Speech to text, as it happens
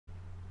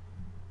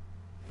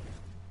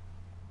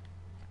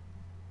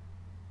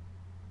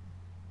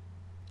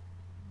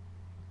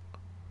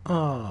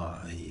Ah,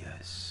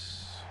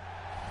 yes.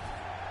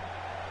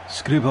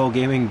 Screwball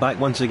Gaming back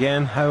once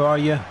again. How are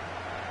you?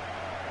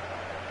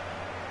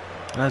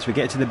 As we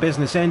get to the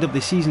business end of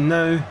the season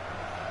now,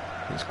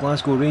 it's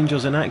Glasgow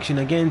Rangers in action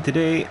again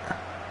today.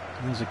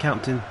 There's the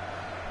captain,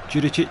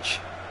 Juricic,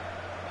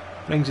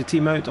 brings the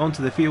team out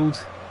onto the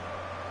field.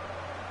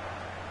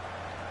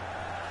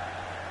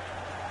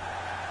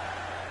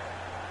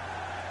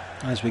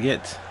 As we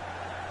get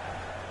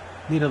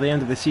near the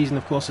end of the season,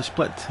 of course, the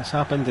split has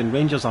happened and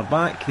Rangers are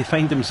back. They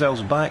find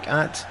themselves back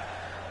at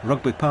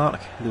Rugby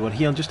Park. They were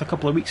here just a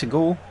couple of weeks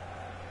ago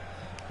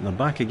and they're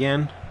back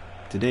again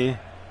today.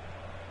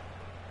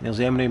 There's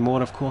Emery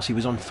Moore, of course. He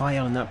was on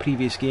fire in that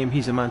previous game.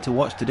 He's the man to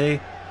watch today.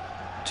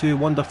 2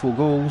 wonderful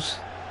goals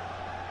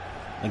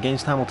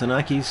against Hamilton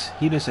Accies.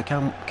 Here is the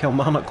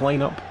Kilmarnock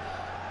lineup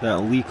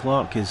that Lee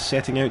Clark is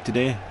setting out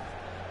today,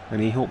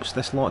 and he hopes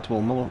this lot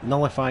will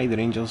nullify the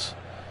Rangers.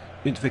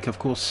 Udvik, of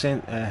course,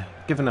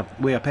 given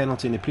away a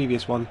penalty in the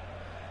previous one.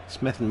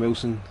 Smith and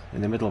Wilson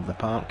in the middle of the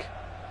park.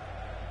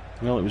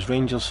 Well, it was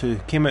Rangers who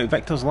came out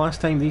victors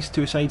last time these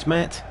two sides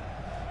met.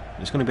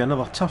 It's going to be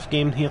another tough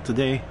game here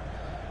today.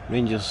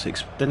 Rangers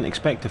didn't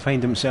expect to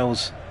find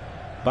themselves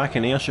back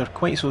in Ayrshire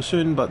quite so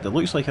soon, but it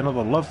looks like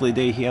another lovely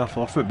day here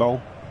for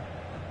football.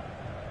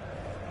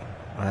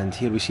 And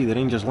here we see the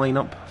Rangers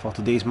lineup for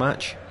today's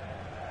match.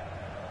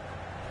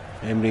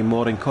 Emery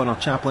Moore and Connor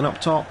Chaplin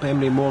up top.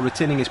 Emery Moore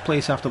retaining his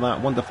place after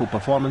that wonderful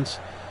performance.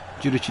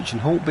 Juricic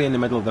and Holtby in the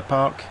middle of the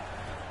park.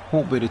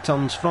 Holtby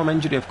returns from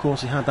injury, of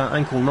course. He had that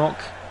ankle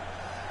knock.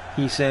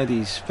 He said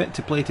he's fit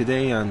to play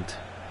today and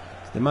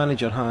the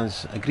manager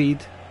has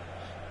agreed.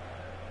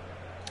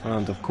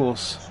 And of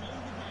course,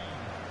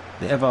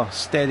 the ever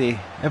steady,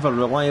 ever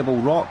reliable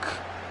rock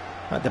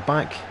at the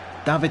back,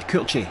 David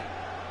Kurci.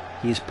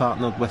 He is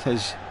partnered with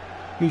his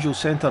usual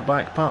centre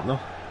back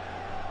partner,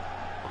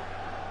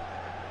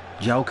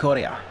 João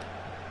Correa.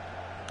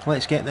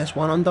 Let's get this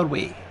one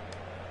underway.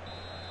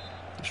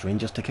 It's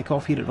Rangers to kick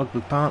off here at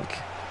Rugby Park.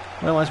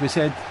 Well, as we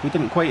said, we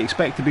didn't quite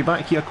expect to be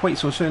back here quite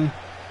so soon,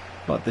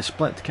 but the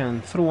split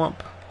can throw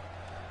up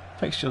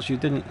fixtures you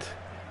didn't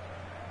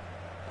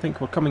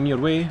think were coming your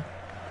way.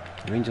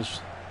 The Rangers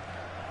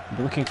will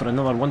be looking for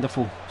another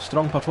wonderful,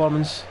 strong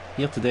performance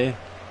here today.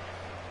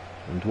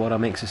 And Dwara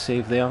makes a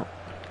save there.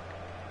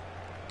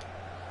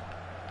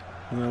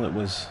 Well, it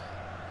was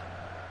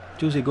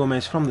Jose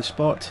Gomez from the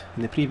spot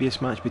in the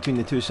previous match between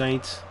the two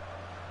sides,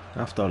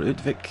 after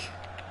Udvik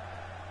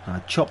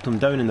had chopped him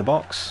down in the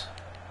box,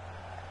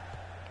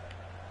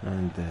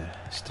 and the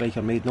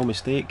striker made no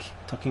mistake,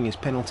 tucking his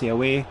penalty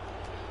away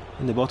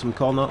in the bottom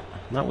corner.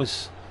 That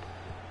was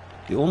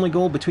the only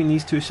goal between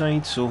these two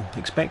sides, so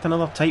expect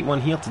another tight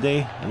one here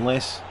today,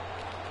 unless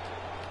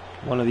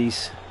one of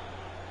these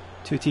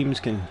two teams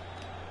can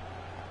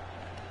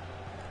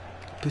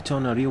put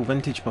on a real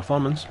vintage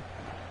performance,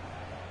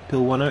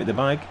 pull one out of the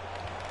bag.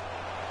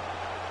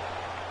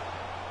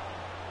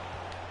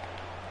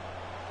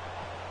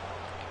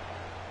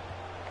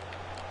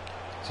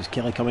 This is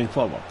Kelly coming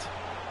forward.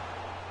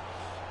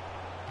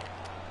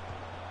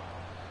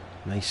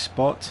 Nice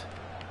spot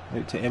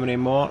out to Emery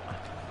Moore.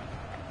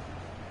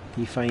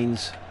 He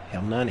finds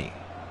Hernani.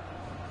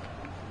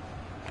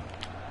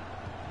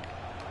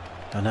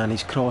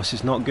 Hernani's cross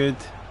is not good.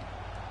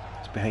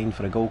 It's behind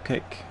for a goal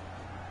kick.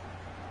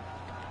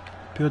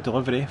 Poor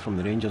delivery from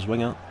the Rangers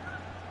winger.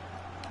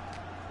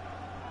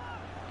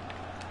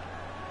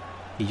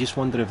 You just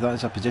wonder if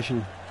that's a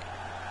position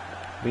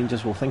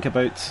Rangers will think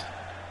about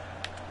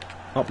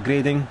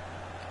upgrading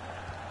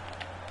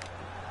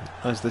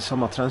as the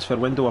summer transfer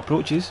window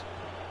approaches.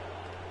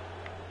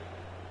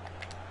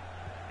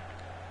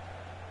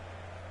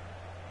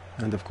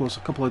 And of course a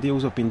couple of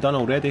deals have been done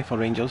already for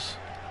Rangers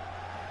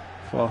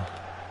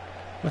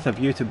with a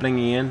view to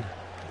bringing in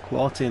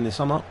quality in the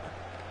summer.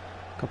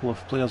 A couple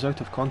of players out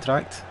of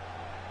contract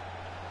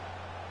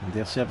and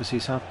their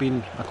services have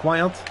been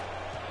acquired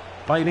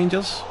by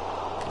Rangers.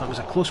 That was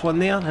a close one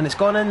there, and it's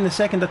gone in the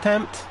second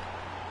attempt.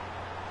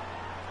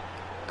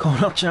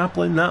 Connor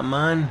Chaplin, that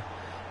man,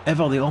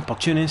 ever the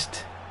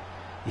opportunist.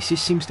 He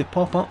just seems to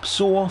pop up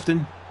so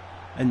often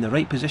in the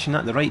right position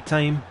at the right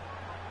time.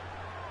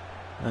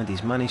 And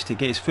he's managed to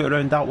get his foot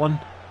around that one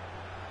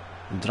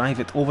and drive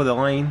it over the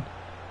line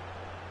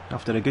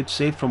after a good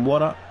save from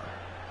Warra.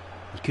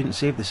 He couldn't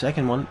save the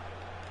second one.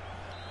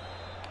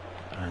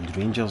 And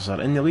Rangers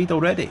are in the lead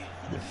already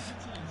with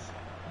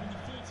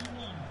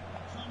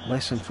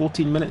less than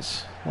 14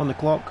 minutes on the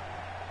clock.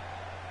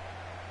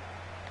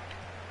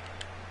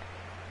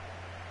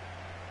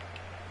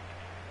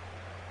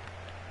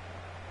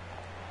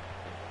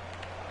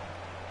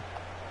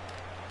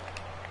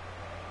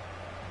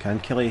 Can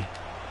Kelly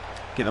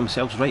get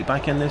themselves right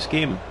back in this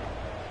game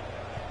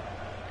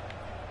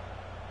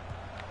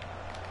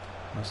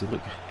as they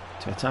look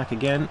to attack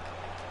again?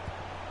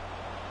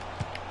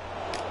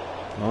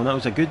 Well, that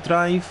was a good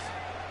drive,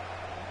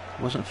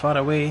 wasn't far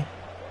away.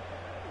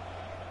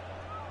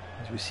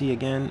 As we see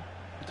again,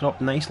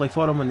 dropped nicely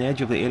for him on the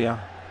edge of the area,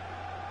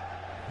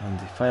 and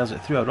he fires it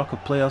through a ruck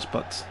of players,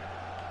 but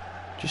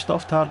just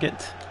off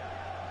target.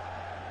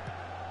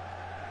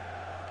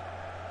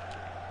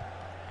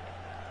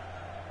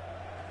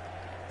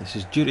 This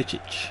is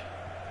Juricic.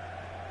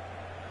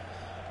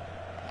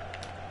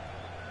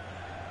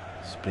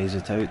 Sprays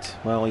it out.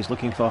 Well, he's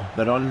looking for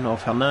the run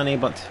of Hernani,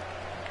 but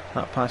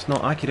that pass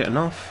not accurate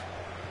enough.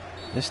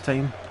 This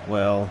time,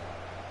 well,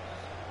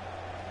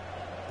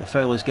 the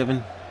foul is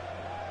given.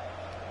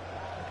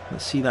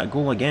 Let's see that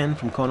goal again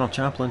from Connor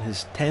Chaplin,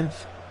 his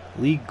 10th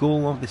league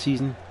goal of the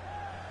season.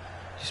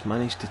 Just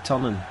managed to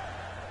turn and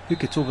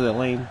hook it over the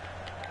line.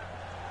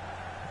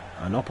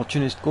 An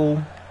opportunist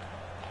goal,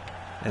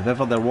 if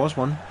ever there was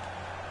one.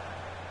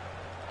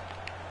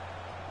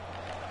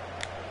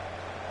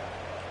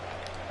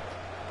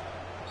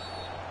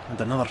 And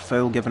another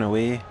foul given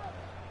away.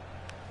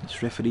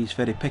 This referee's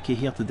very picky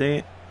here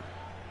today.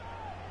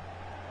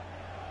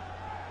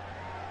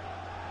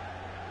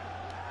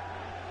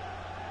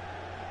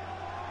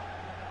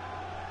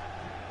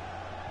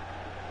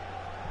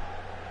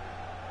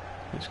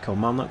 It's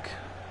Kilmarnock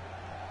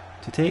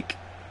to take.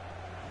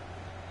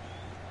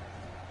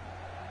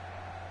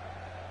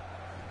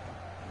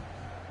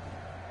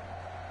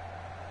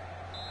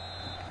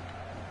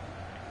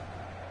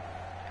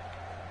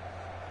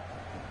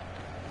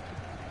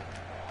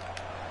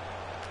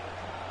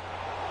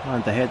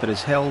 And the header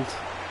is held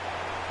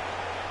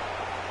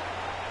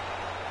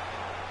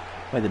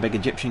by the big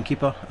Egyptian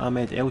keeper,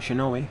 Ahmed El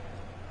Shinawi.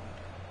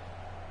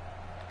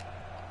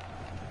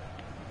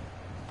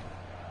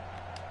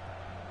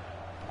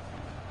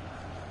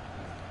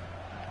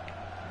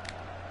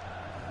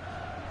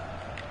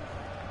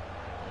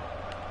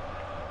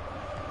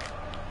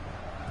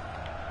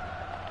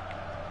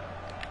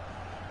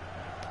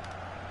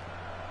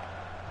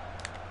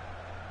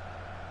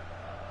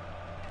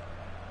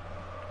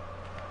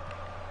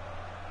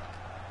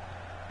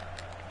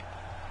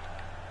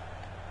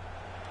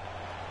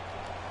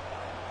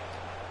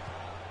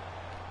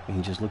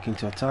 Rangers looking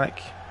to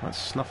attack. That's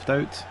snuffed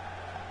out.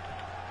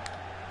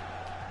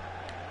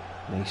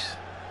 Nice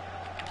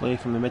play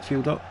from the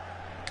midfielder.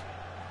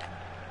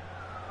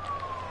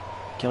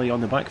 Kelly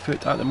on the back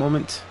foot at the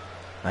moment.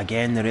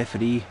 Again, the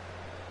referee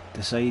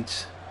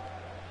decides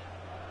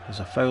there's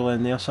a foul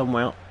in there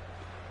somewhere.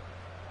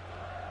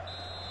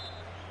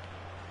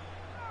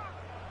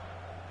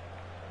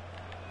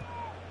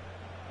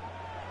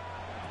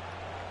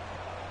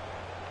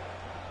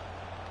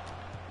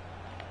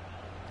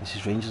 This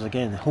is Rangers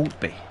again,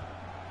 Holtby.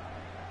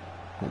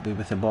 Holtby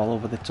with the ball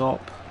over the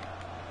top.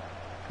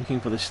 Looking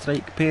for the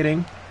strike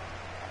pairing.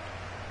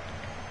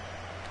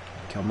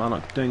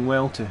 Kilmarnock doing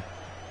well to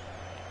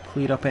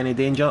clear up any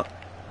danger.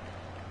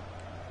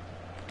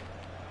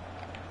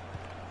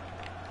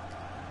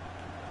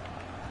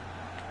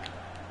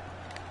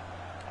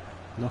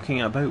 Knocking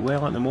it about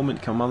well at the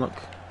moment,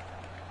 Kilmarnock.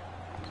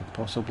 A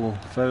possible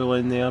foul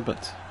in there,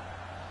 but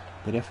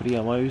the referee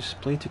allows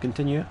play to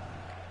continue.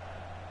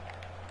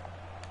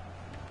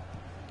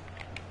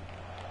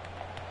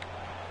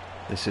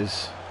 This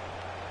is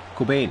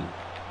Cobain.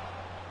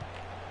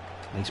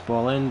 Nice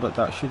ball in, but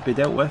that should be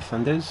dealt with,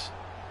 and is.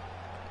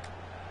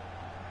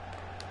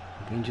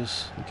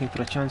 Rangers looking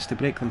for a chance to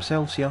break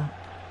themselves here.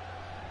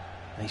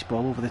 Nice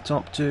ball over the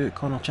top to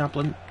Connor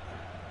Chaplin.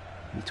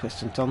 He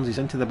twists and turns, he's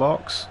into the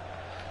box.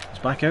 He's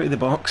back out of the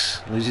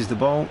box, loses the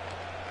ball.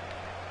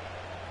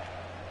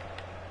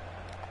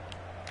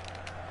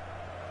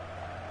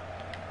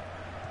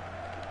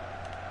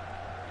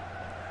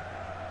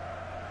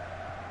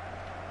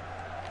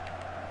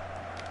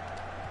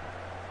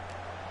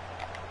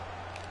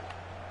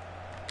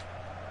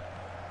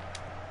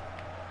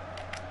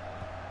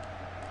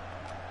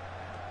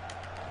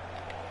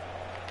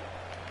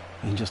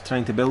 Rangers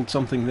trying to build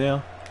something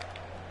there.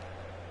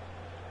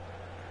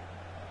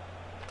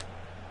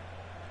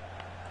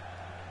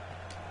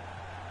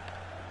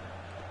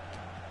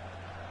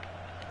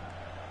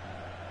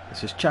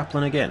 This is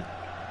Chaplin again.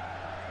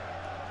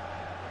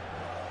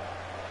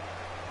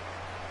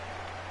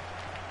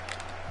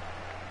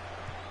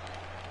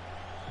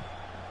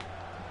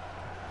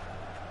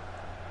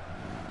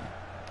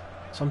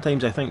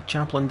 Sometimes I think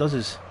Chaplin does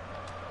his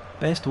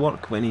best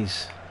work when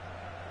he's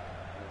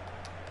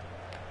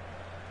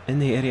in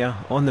the area,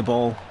 on the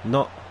ball,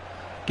 not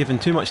given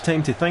too much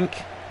time to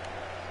think.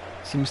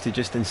 Seems to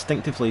just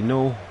instinctively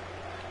know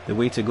the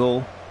way to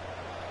go.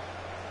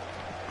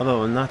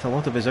 Other than that, a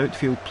lot of his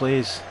outfield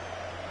plays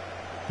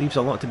leaves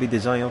a lot to be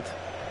desired.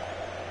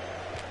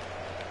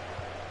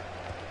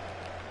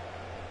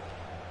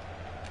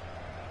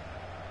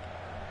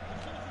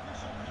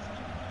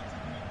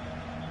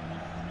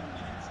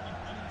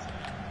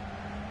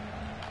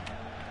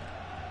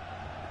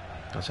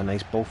 That's a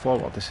nice ball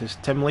forward. This is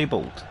Tim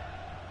Leibold.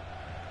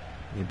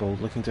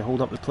 Leibold looking to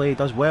hold up the play,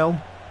 does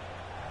well.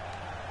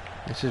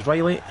 This is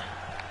Riley.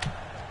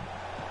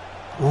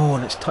 Oh,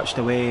 and it's touched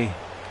away.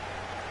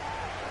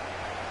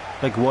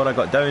 Big Wara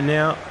got down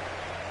there.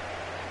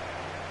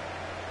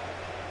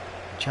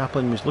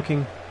 Chaplin was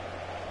looking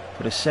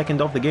for his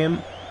second of the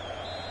game.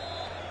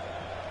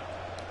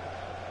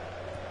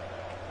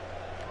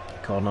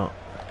 Corner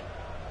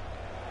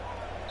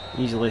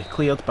easily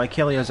cleared by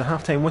Kelly as the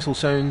half-time whistle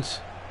sounds.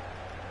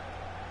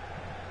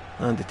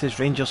 And it is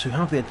Rangers who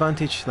have the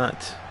advantage.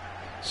 That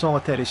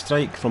Solitary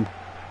strike from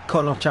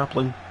Connor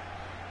Chaplin.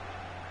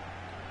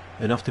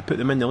 Enough to put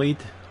them in the lead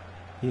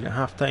here at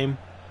half time.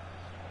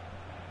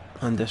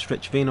 And this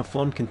rich vein of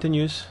form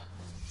continues.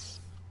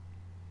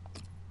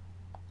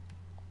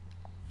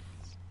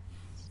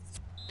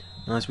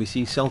 As we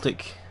see,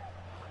 Celtic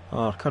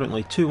are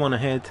currently 2-1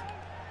 ahead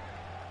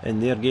in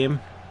their game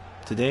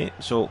today,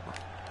 so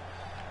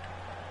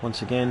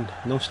once again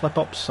no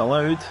slip-ups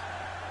allowed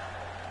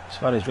as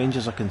far as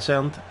Rangers are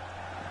concerned.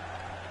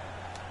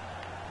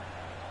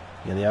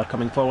 Here they are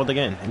coming forward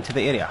again into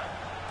the area.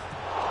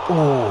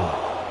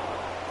 Oh,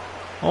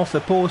 off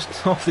the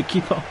post, off the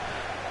keeper.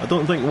 I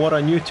don't think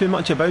Warra knew too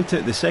much about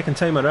it the second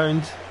time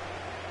around.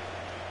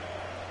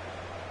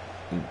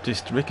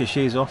 Just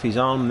ricochets off his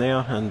arm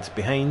there and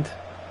behind.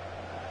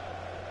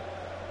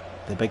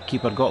 The big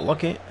keeper got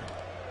lucky.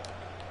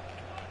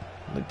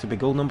 Looked to be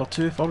goal number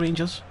 2 for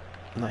Rangers.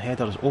 And the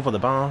header is over the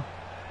bar.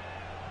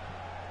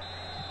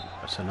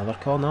 That's another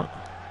corner.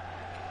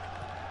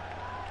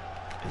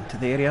 Into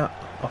the area,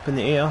 up in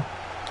the air.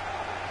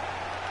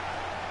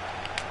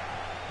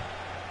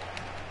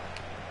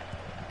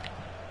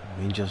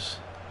 Rangers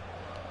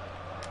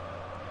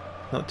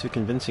not too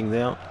convincing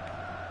there.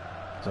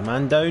 There's a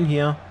man down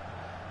here.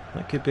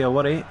 That could be a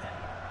worry.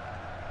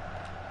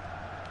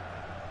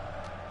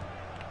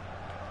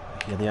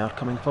 Here they are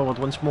coming forward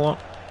once more.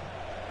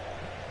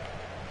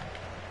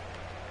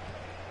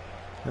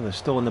 And they're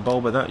still on the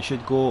ball, but that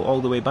should go all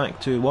the way back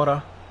to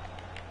Warra.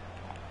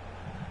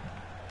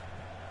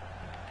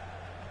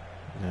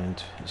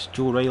 And it's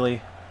Joe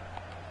Riley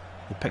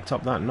who picked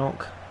up that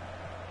knock.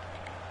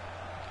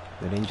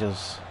 The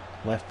Rangers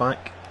left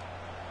back.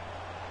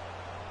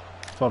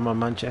 Former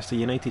Manchester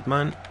United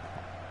man.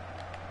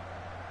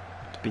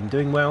 Been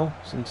doing well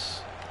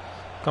since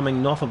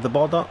coming north of the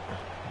border.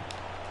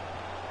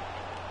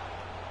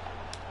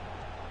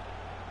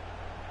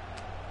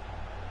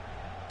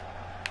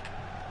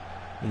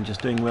 Rangers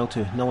doing well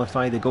to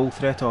nullify the goal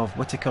threat of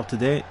Whittaker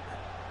today,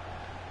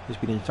 who's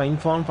been in fine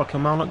form for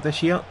Kilmarnock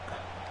this year.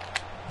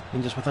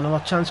 Rangers with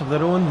another chance of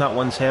their own. That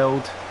one's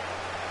held.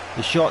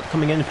 The shot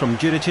coming in from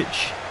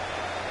Juricic.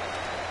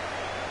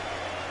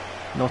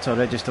 Not a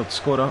registered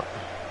scorer.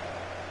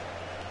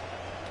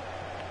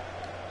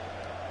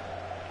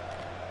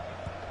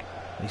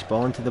 Nice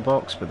ball into the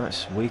box, but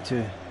that's way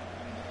too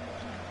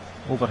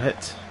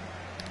overhit.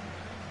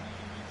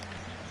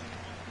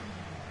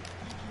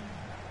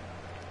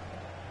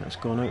 That's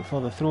gone out for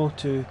the throw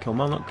to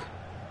Kilmarnock.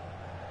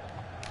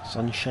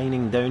 Sun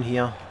shining down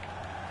here.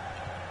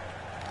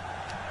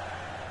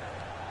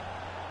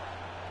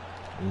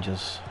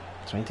 Rangers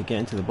trying to get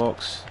into the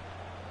box.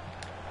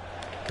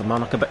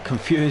 Kilmarnock a bit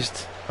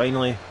confused,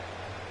 finally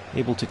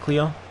able to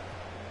clear.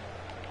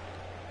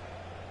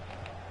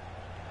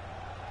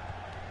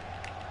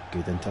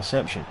 Good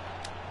interception.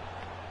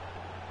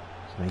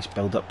 It's a nice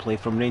build-up play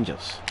from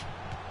Rangers.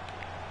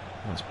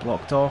 That's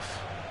blocked off.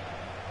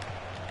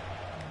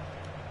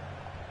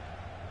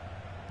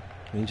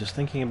 Rangers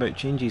thinking about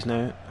changes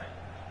now.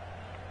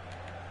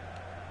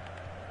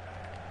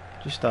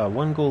 Just a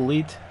 1-goal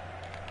lead.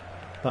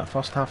 That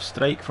first half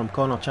strike from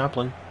Connor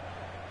Chaplin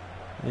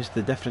is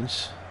the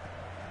difference.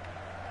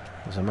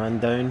 There's a man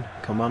down,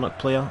 Kilmarnock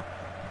player.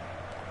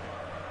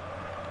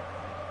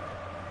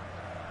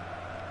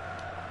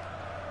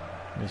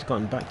 He's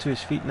gotten back to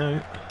his feet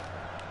now.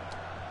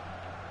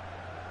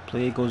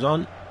 Play goes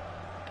on.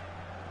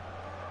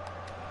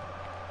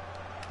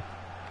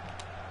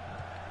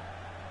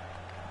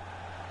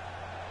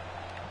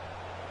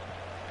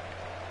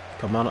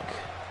 Kilmarnock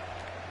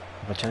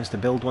have a chance to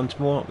build once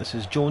more. This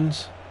is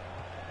Jones.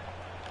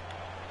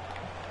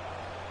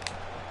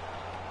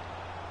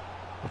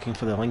 Looking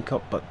for the link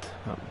up, but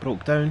that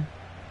broke down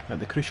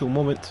at the crucial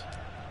moment.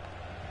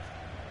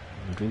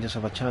 And Rangers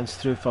have a chance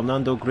through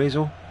Fernando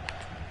Grezzo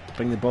to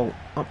bring the ball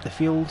up the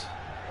field.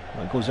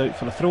 That goes out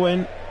for a throw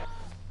in.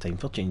 Time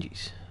for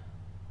changes.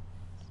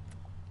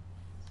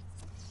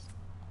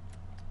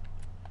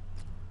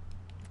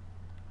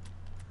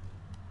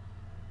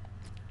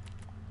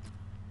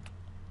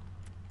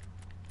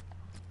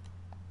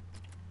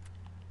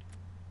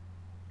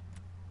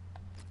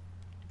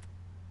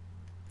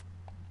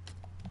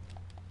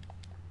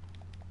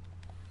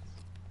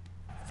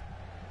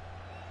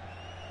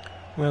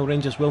 Well,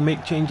 Rangers will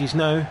make changes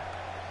now.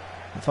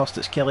 First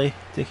it's Kelly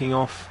taking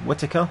off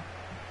Whittaker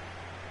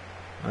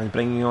and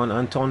bringing on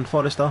Anton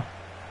Forrester.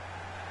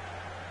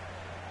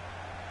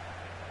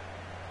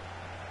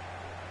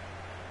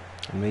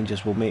 And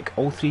Rangers will make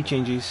all 3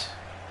 changes.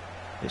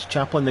 It's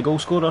Chaplin, the goal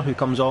scorer, who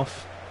comes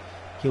off.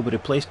 He'll be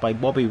replaced by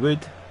Bobby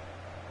Wood.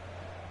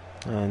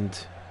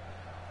 And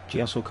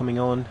Gerso coming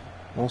on.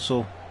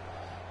 Also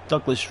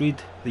Douglas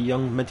Reid, the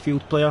young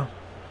midfield player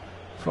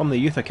from the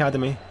youth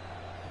academy,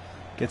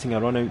 getting a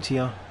run out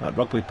here at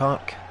Rugby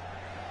Park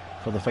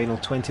for the final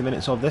 20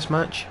 minutes of this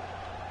match.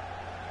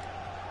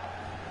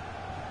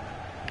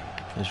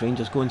 As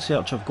Rangers go in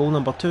search of goal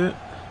number 2.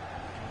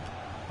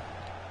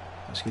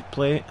 That's good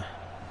play.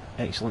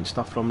 Excellent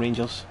stuff from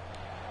Rangers.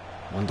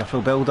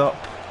 Wonderful build up.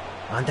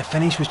 And the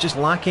finish was just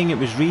lacking. It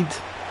was Reid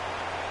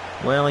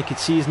Well, I could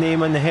see his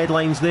name in the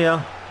headlines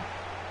there,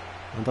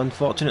 and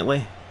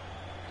unfortunately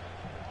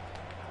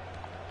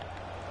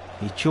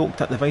he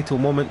choked at the vital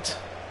moment,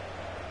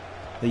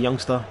 the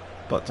youngster,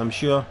 but I'm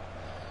sure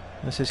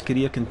as his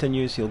career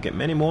continues he'll get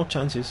many more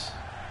chances.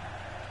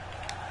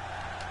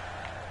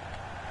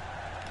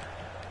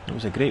 It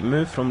was a great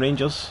move from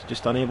Rangers,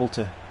 just unable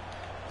to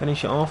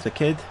finish it off, the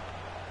kid.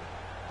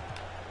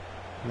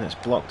 And it's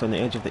blocked on the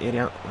edge of the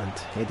area and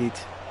headed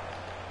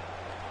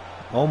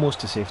almost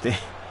to safety.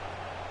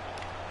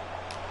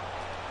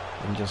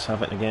 Rangers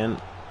have it again.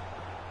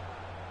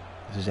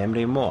 This is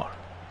Emery Moore.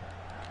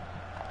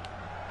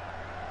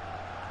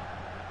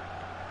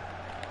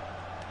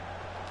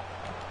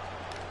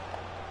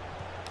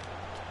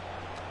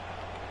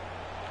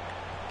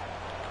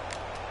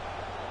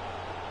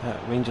 That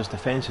Rangers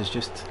defence is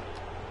just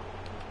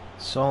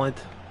solid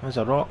as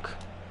a rock.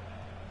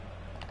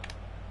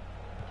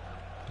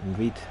 And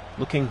Reid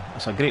looking,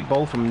 it's a great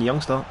ball from the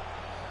youngster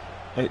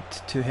out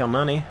to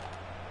Hernani.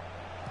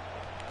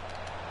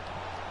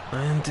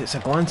 And it's a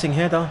glancing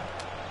header.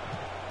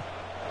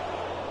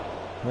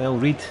 Well,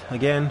 Reid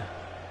again,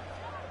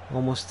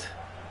 almost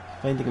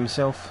finding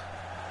himself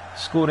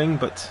scoring,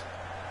 but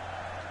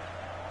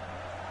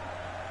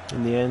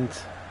in the end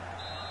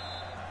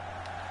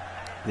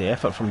the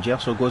effort from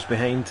Gers goes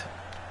behind.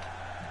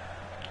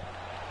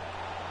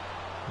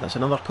 That's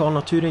another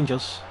corner to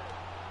Rangers.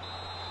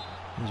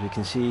 As we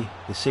can see,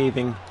 the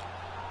saving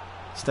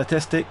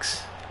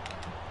statistics,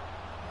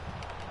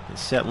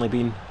 it's certainly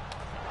been...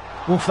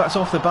 Oof, that's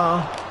off the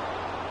bar.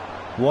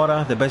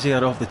 Wara, the busier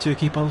of the two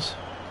keepers,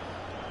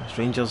 as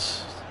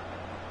Rangers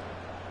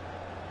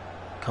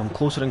come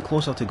closer and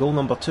closer to goal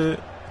number 2.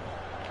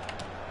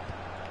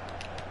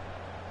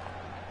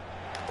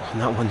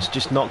 And that one's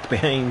just knocked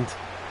behind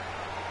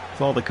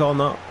for the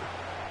corner.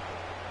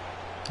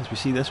 As we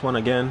see this one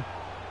again,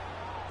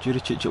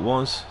 Juricic it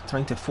was,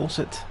 trying to force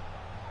it.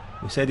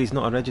 We said he's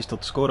not a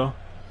registered scorer.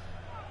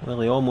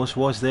 Well, he almost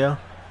was there,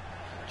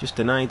 just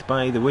denied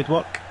by the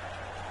woodwork.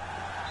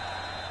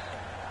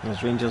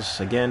 As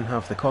Rangers again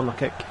have the corner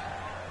kick.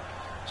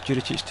 It's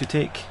Juricic to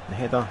take. The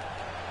header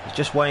is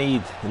just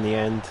wide in the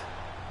end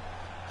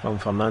from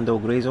Fernando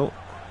Grezzo.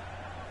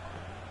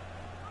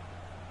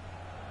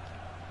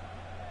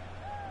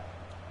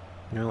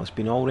 Well, it's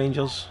been all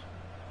Rangers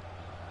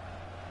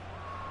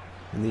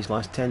in these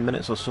last 10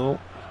 minutes or so.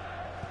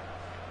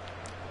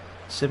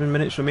 7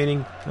 minutes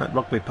remaining at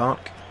Rugby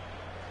Park.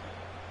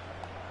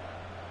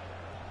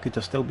 Could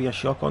there still be a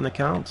shock on the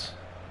cards?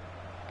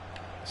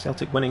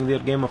 Celtic winning their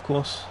game, of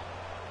course,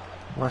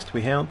 last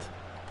we heard.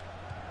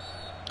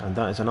 And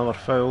that is another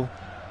foul.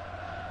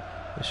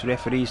 This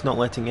referee's not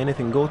letting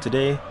anything go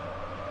today.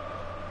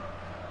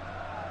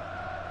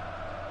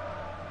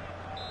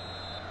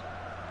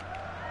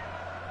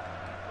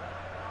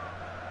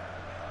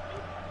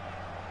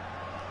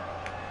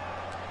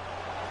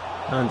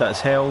 And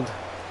that's held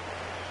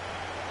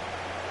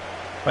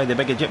by the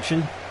big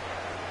Egyptian.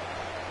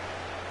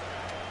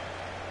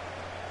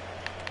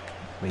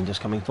 Rangers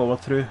coming forward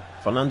through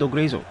Fernando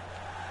Grezzo.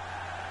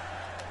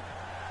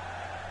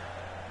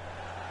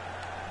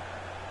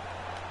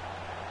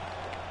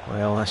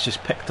 Well, that's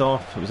just picked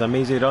off. It was a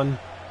mazy run.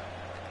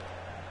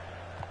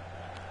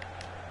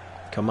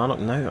 Kilmarnock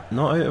now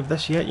not out of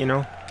this yet, you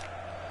know.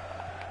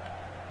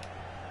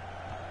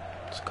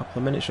 It's a couple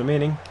of minutes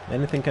remaining.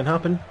 Anything can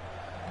happen.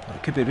 Or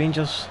it could be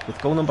Rangers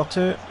with goal number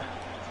 2. It's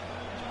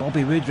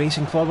Bobby Wood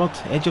racing forward,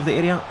 edge of the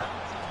area.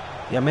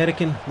 The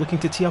American looking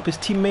to tee up his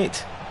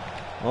teammate.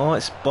 Oh,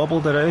 it's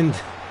bobbled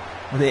around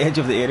on the edge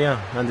of the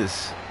area and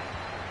it's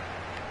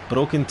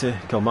broken to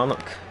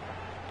Kilmarnock.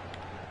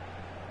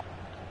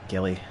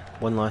 Gelly,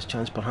 one last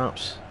chance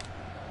perhaps.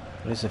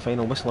 Or is the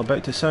final whistle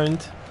about to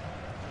sound?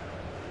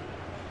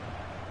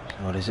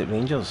 Or is it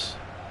Rangers?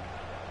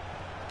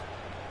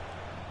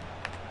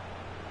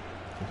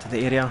 Into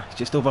the area,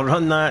 just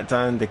overrun that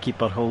and the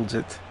keeper holds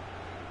it.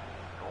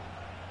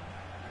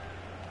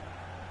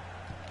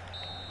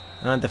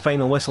 And the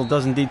final whistle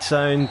does indeed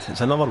sound.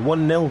 It's another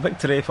 1-0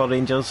 victory for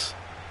Rangers.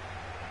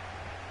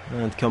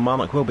 And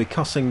Kilmarnock will be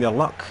cursing their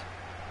luck.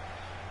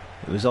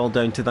 It was all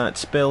down to that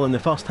spill in the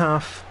first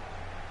half,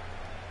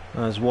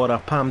 as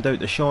Wara palmed out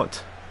the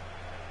shot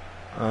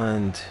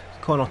and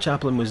Connor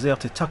Chaplin was there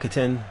to tuck it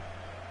in.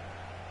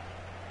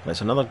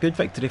 It's another good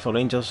victory for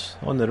Rangers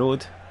on the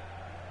road.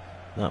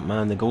 That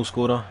man, the goal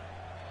scorer,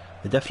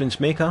 the difference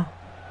maker.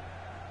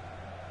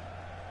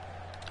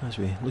 As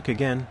we look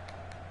again,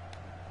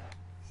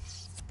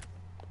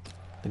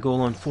 the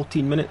goal on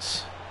 14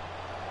 minutes.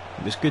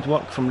 It was good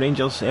work from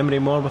Rangers. Emery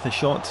Moore with a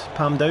shot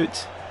palmed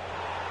out,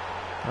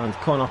 and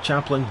Connor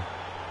Chaplin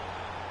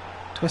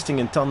twisting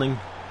and turning,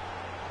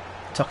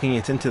 tucking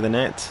it into the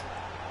net.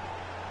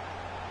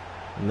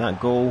 And that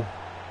goal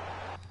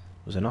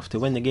was enough to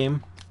win the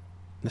game.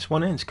 This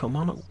one ends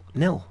Kilmarnock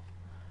 0,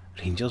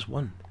 Rangers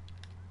 1.